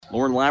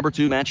Lauren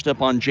Labertu matched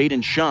up on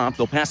Jaden Schomp.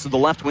 They'll pass to the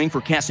left wing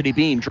for Cassidy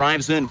Beam.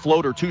 Drives in,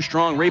 floater, too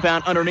strong,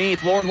 rebound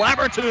underneath. Lauren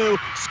Labertu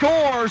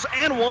scores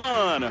and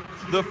one.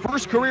 The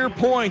first career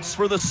points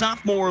for the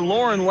sophomore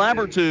Lauren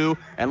Labertu.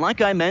 And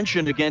like I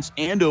mentioned against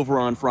Andover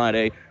on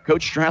Friday,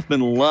 Coach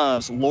Strathman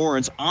loves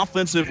Lauren's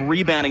offensive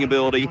rebounding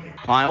ability.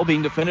 Pyle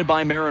being defended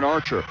by Marin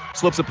Archer.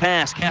 Slips a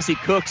pass. Cassie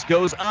Cooks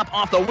goes up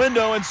off the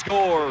window and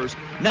scores.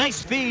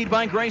 Nice feed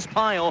by Grace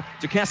Pyle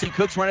to Cassie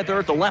Cooks right there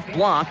at the left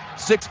block.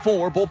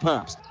 6-4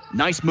 Bullpups.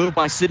 Nice move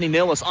by Sydney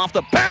Nillis off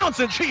the bounce,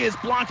 and she is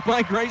blocked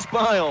by Grace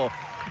Pyle.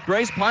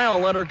 Grace Pyle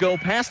let her go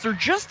past her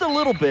just a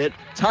little bit,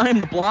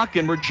 timed the block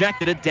and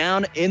rejected it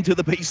down into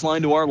the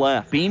baseline to our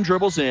left. Beam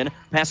dribbles in,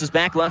 passes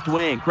back left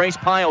wing. Grace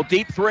Pyle,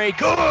 deep three,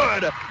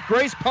 good!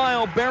 Grace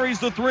Pyle buries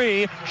the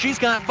three. She's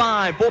got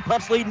 5.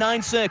 Bullpups lead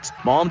 9-6.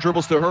 Mom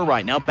dribbles to her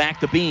right, now back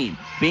to Beam.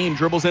 Beam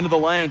dribbles into the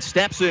lane,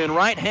 steps in,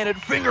 right-handed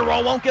finger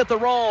roll, won't get the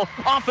roll.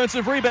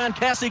 Offensive rebound,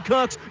 Cassie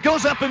Cooks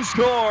goes up and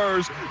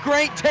scores.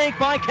 Great take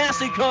by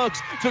Cassie Cooks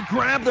to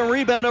grab the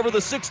rebound over the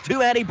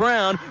 6'2" Addie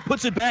Brown,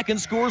 puts it back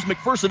and scores.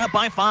 McPherson up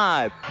by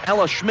 5.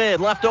 Ella Schmid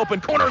left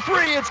open, corner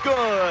three, it's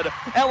good.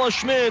 Ella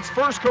Schmid's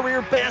first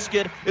career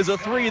basket is a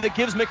three that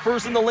gives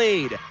McPherson the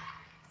lead.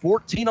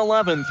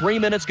 14-11, 3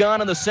 minutes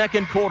gone in the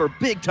second quarter.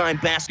 Big-time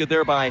basket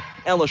there by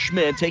Ella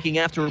Schmid, taking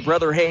after her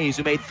brother Hayes,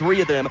 who made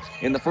 3 of them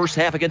in the first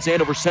half against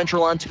Andover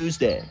Central on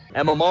Tuesday.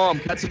 Emma Mom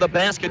cuts to the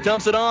basket,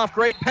 dumps it off.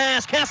 Great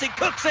pass. Cassie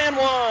Cooks and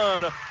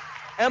one.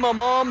 Emma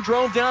Mom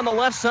drove down the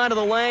left side of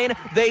the lane.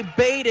 They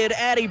baited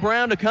Addie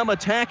Brown to come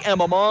attack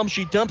Emma Mom.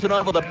 She dumped it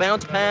off with a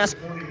bounce pass.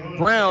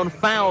 Brown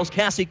fouls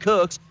Cassie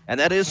Cooks, and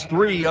that is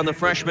 3 on the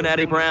freshman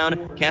Addie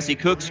Brown. Cassie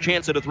Cooks'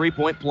 chance at a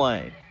 3-point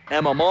play.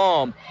 Emma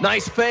Mom,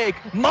 nice fake.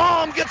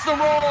 Mom gets the roll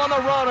on the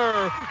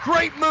runner.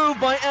 Great move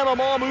by Emma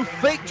Mom, who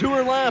faked to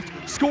her left,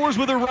 scores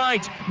with her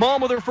right.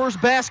 Mom with her first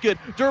basket.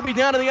 Derby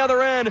down to the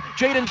other end.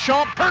 Jaden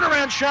Schomp,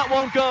 turnaround shot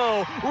won't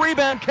go.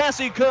 Rebound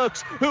Cassie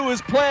Cooks, who is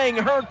playing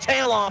her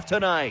tail off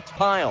tonight.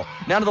 Pyle,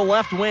 now to the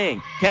left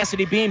wing.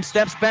 Cassidy Beam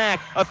steps back.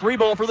 A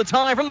 3-ball for the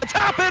tie. From the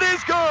top, it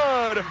is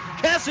good.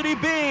 Cassidy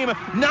Beam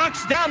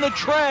knocks down the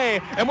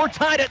tray, and we're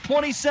tied at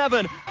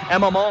 27.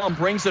 Emma Mom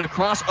brings it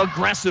across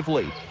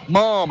aggressively.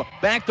 Mom,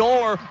 back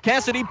door.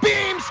 Cassidy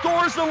Beam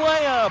scores the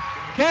layup.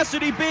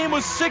 Cassidy Beam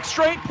with 6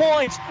 straight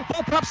points.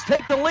 Bullpups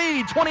take the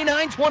lead,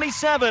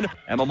 29-27.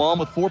 Emma Mom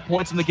with 4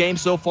 points in the game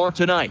so far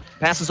tonight.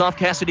 Passes off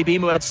Cassidy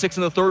Beam, who had 6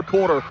 in the third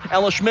quarter.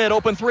 Ella Schmid,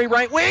 open 3,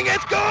 right wing.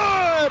 It's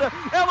good!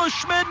 Ella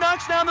Schmid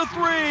knocks down the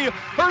 3.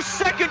 Her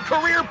second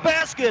career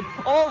basket.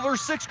 All of her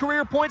 6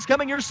 career points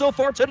coming here so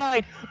far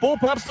tonight.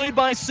 Bullpups lead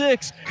by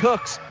 6.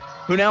 Cooks,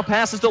 who now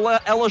passes to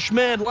Ella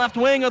Schmid. Left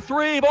wing, a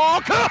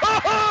 3-ball.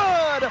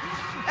 Good!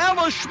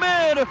 Ella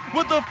Schmid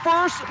with the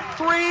first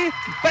 3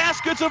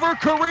 baskets of her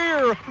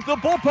career. The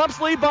Bullpups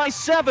lead by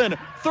 7,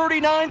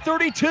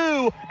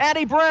 39-32.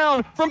 Addie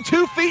Brown from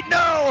 2 feet,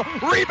 no.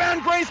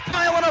 Rebound Grace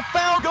Pyle, and a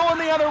foul going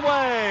the other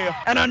way.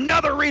 And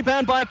another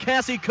rebound by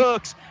Cassie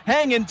Cooks.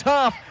 Hanging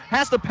tough.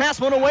 Has to pass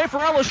one away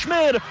for Ella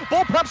Schmid.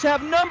 Bullpups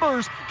have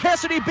numbers.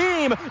 Cassidy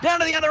Beam down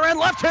to the other end.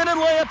 Left-handed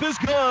layup is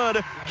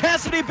good.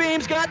 Cassidy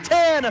Beam's got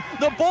 10.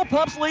 The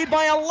Bullpups lead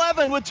by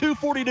 11 with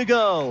 2:40 to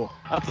go.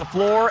 Up the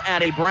floor,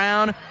 Addie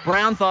Brown.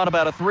 Brown thought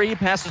about a 3.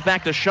 Passes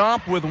back to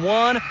Schomp with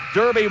 1.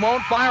 Derby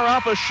won't fire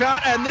off a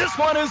shot, and this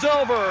one is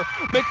over.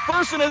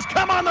 McPherson has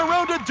come on the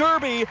road to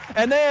Derby,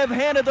 and they have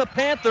handed the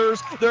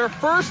Panthers their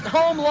first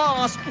home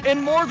loss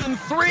in more than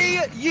 3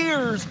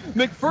 years.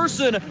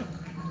 McPherson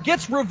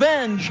gets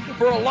revenge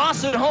for a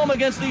loss at home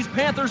against these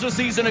Panthers a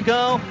season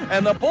ago,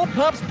 and the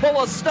Bullpups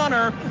pull a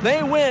stunner.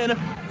 They win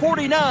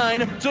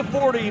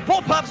 49-40.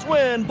 Bullpups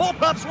win.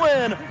 Bullpups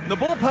win. The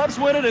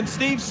Bullpups win it, and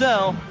Steve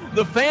Sell,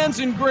 the fans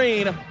in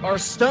green, are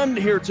stunned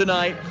here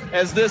tonight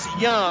as this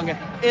young,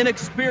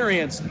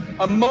 inexperienced,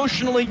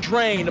 emotionally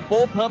drained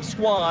Bullpup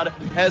squad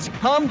has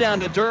come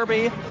down to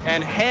Derby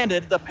and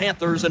handed the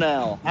Panthers an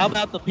L. How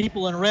about the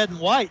people in red and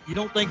white? You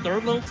don't think they're a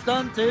little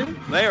stunned too?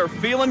 They are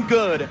feeling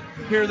good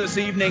here this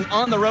evening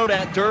on the road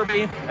at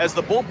Derby as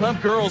the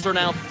Bullpup girls are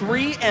now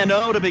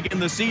 3-0 to begin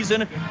the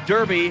season.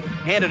 Derby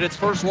handed its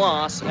first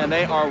loss, and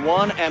they are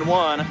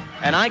 1-1.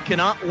 And I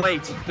cannot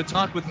wait to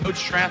talk with Coach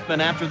Strathman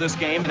after this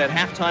game and at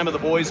halftime of the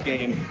boys'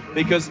 game,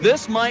 because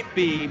this might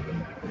be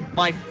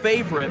my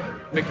favorite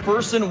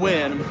McPherson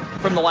win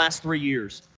from the last 3 years.